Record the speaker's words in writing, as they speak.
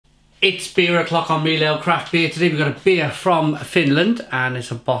It's beer o'clock on Real Ale Craft Beer. Today we've got a beer from Finland and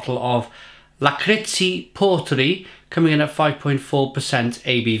it's a bottle of Lakritsi Portteri coming in at 5.4%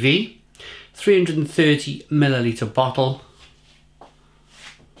 ABV. 330 milliliter bottle.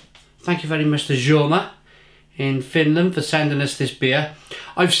 Thank you very much to Jorma in Finland for sending us this beer.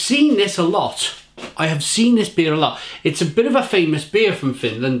 I've seen this a lot. I have seen this beer a lot. It's a bit of a famous beer from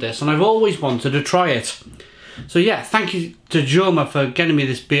Finland, this, and I've always wanted to try it. So yeah, thank you to Jorma for getting me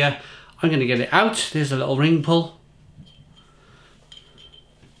this beer. I'm going to get it out. There's a little ring pull.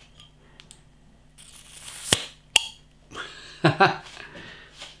 That's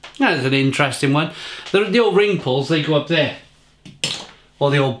an interesting one. The old ring pulls, they go up there. Or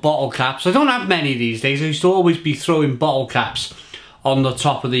the old bottle caps. I don't have many these days. I used to always be throwing bottle caps on the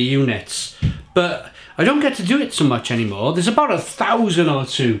top of the units. But I don't get to do it so much anymore. There's about 1,000 or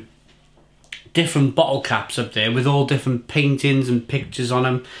two different bottle caps up there with all different paintings and pictures on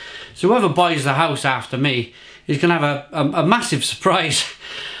them. So whoever buys the house after me is going to have a massive surprise.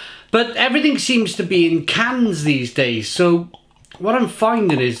 But everything seems to be in cans these days. So what I'm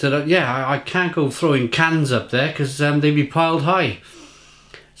finding is that, yeah, I can't go throwing cans up there because they'd be piled high.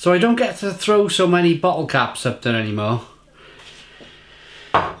 So I don't get to throw so many bottle caps up there anymore.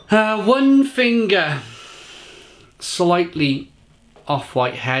 One finger, slightly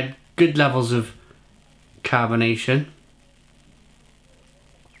off-white head, good levels of carbonation.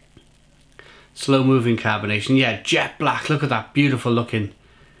 Slow moving carbonation, yeah, jet black, look at that beautiful looking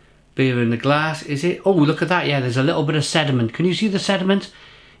beer in the glass. Is it? Oh, look at that, yeah, there's a little bit of sediment. Can you see the sediment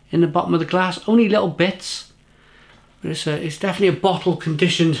in the bottom of the glass? Only little bits. But it's definitely a bottle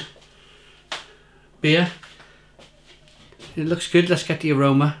conditioned beer. It looks good. Let's get the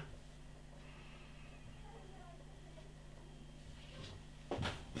aroma.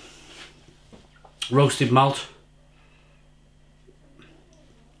 Roasted malt.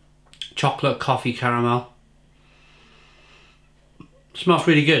 Chocolate, coffee, caramel. Smells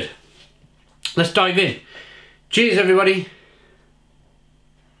really good. Let's dive in. Cheers, everybody.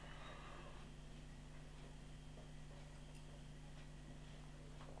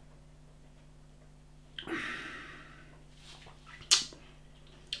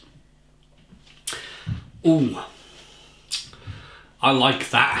 Ooh, I like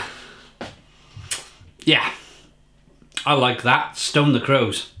that. Yeah, I like that. Stone the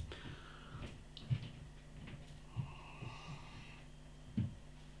crows.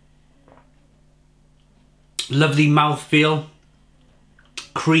 Lovely mouthfeel.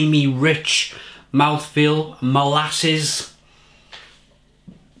 Creamy, rich mouthfeel. Molasses.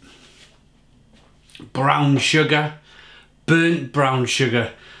 Brown sugar. Burnt brown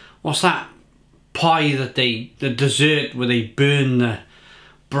sugar. What's that? Pie that the dessert where they burn the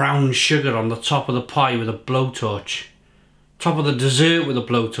brown sugar on the top of the pie with a blowtorch. Top of the dessert with a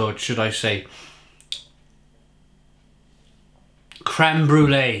blowtorch, should I say. Creme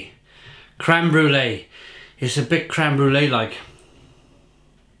brulee. Creme brulee. It's a bit creme brulee like.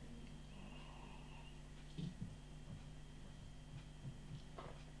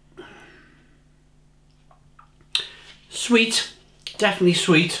 Sweet. Definitely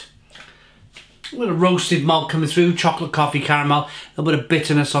sweet. A little roasted malt coming through, chocolate, coffee, caramel, a little bit of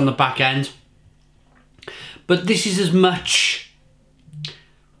bitterness on the back end. But this is as much,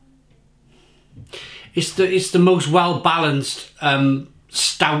 it's the most well balanced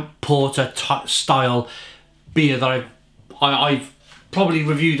stout porter style beer that I've probably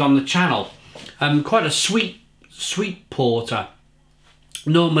reviewed on the channel. Quite a sweet porter.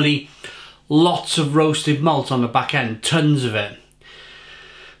 Normally lots of roasted malt on the back end, tons of it.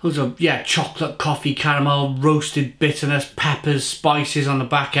 Those are, yeah, chocolate, coffee, caramel, roasted bitterness, peppers, spices on the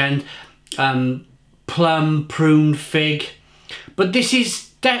back end, plum, prune, fig. But this is,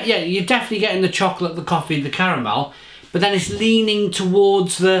 yeah, you're definitely getting the chocolate, the coffee, the caramel, but then it's leaning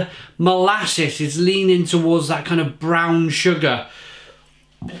towards the molasses, it's leaning towards that kind of brown sugar.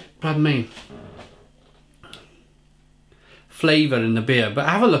 Pardon me. Flavour in the beer, but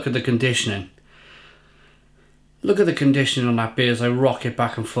have a look at the conditioning. Look at the conditioning on that beer as I rock it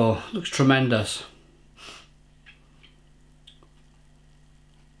back and forth. Looks tremendous.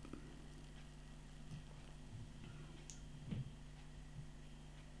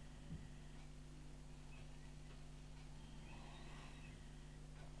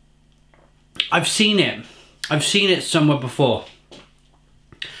 I've seen it. I've seen it somewhere before.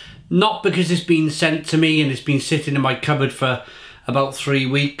 Not because it's been sent to me and it's been sitting in my cupboard for about 3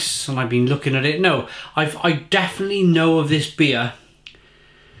 weeks and I've been looking at it. No, I definitely know of this beer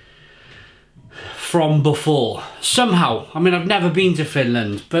from before. Somehow. I mean, I've never been to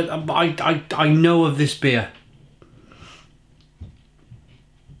Finland, but I know of this beer.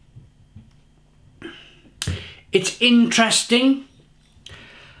 It's interesting.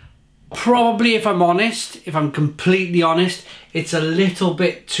 Probably, if I'm honest, if I'm completely honest, it's a little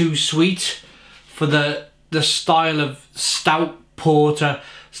bit too sweet for the style of stout porter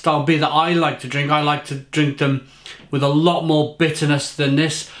style beer that I like to drink. I like to drink them with a lot more bitterness than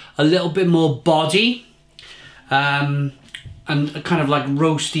this, a little bit more body, and a kind of like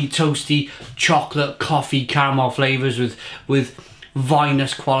roasty, toasty, chocolate, coffee, caramel flavours with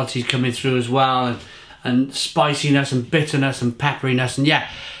vinous qualities coming through as well, and spiciness and bitterness and pepperiness. And yeah,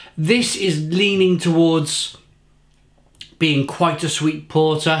 this is leaning towards being quite a sweet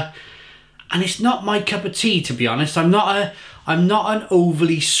porter, and it's not my cup of tea, to be honest. I'm not an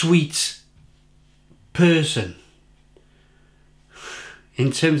overly sweet person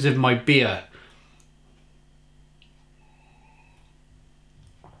in terms of my beer.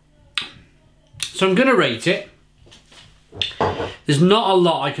 So I'm going to rate it. There's not a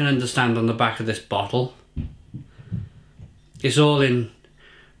lot I can understand on the back of this bottle. It's all in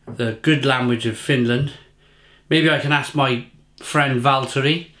the good language of Finland. Maybe I can ask my friend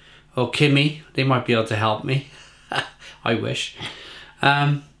Valtteri or Kimi. They might be able to help me. I wish.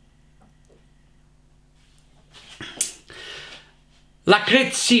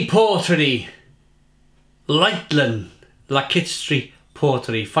 Lakritsi Portteri. Laitilan Lakritsi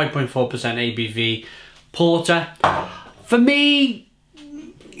Portteri. 5.4% ABV. Porter. For me,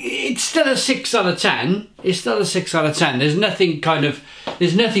 it's still a 6 out of 10. It's still a 6 out of 10. There's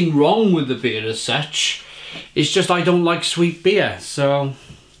nothing wrong with the beer as such. It's just I don't like sweet beer. So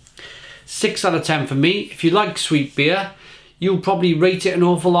 6 out of 10 for me. If you like sweet beer, you'll probably rate it an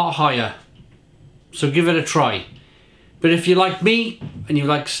awful lot higher. So give it a try. But if you like me and you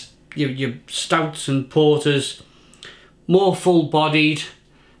like your stouts and porters, more full-bodied,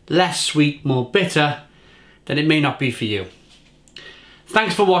 less sweet, more bitter, then it may not be for you.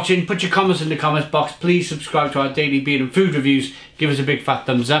 Thanks for watching. Put your comments in the comments box. Please subscribe to our daily beer and food reviews. Give us a big fat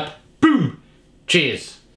thumbs up. Boom! Cheers!